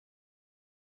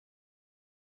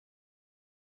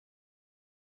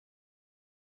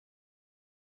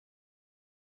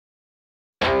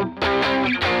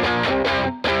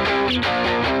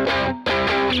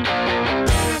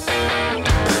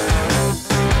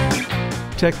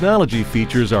Technology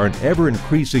features are an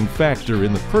ever-increasing factor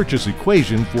in the purchase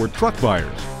equation for truck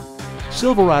buyers.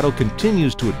 Silverado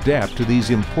continues to adapt to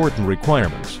these important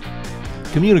requirements.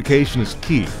 Communication is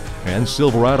key, and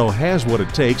Silverado has what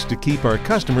it takes to keep our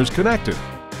customers connected.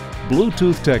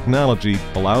 Bluetooth technology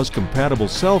allows compatible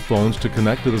cell phones to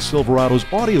connect to the Silverado's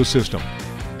audio system.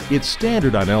 It's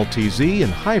standard on LTZ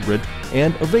and hybrid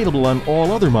and available on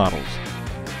all other models.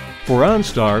 For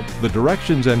OnStar, the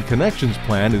Directions and Connections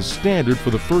plan is standard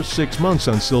for the first 6 months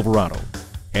on Silverado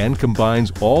and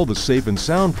combines all the Safe and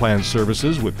Sound plan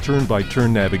services with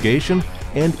turn-by-turn navigation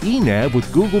and eNav with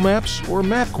Google Maps or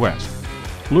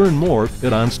MapQuest. Learn more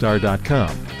at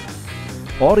OnStar.com.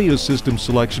 Audio system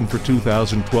selection for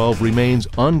 2012 remains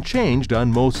unchanged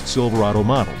on most Silverado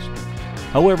models.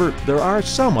 However, there are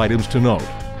some items to note.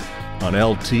 On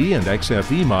LT and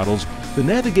XFE models, the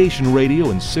navigation radio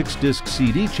and 6-disc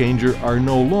CD changer are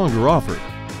no longer offered.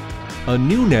 A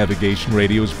new navigation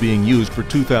radio is being used for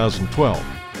 2012.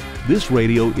 This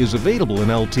radio is available in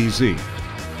LTZ.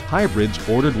 Hybrids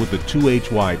ordered with the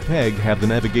 2HY PEG have the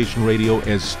navigation radio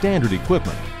as standard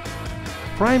equipment.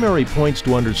 Primary points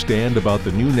to understand about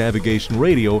the new navigation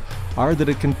radio are that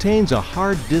it contains a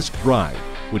hard disk drive,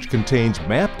 which contains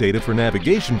map data for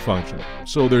navigation function,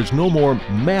 so there's no more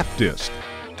map disk.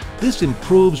 This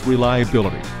improves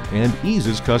reliability and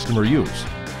eases customer use.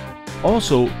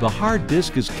 Also, the hard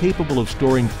disk is capable of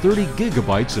storing 30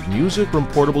 gigabytes of music from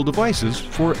portable devices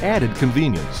for added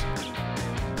convenience.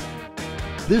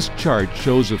 This chart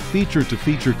shows a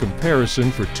feature-to-feature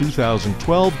comparison for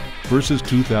 2012 versus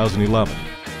 2011.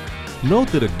 Note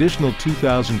that additional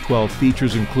 2012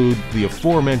 features include the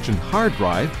aforementioned hard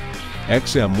drive,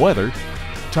 XM weather,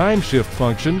 time shift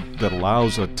function that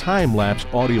allows a time-lapse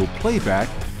audio playback,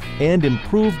 and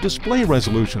improved display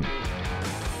resolution.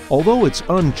 Although it's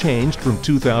unchanged from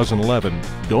 2011,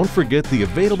 don't forget the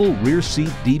available rear seat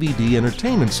DVD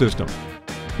entertainment system,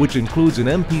 which includes an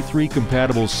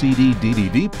MP3-compatible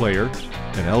CD-DVD player,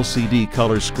 an LCD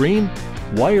color screen,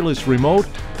 wireless remote,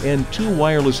 and 2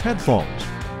 wireless headphones.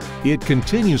 It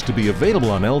continues to be available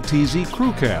on LTZ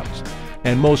crew cabs,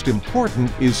 and most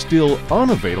important, is still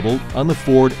unavailable on the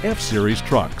Ford F-Series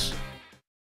trucks.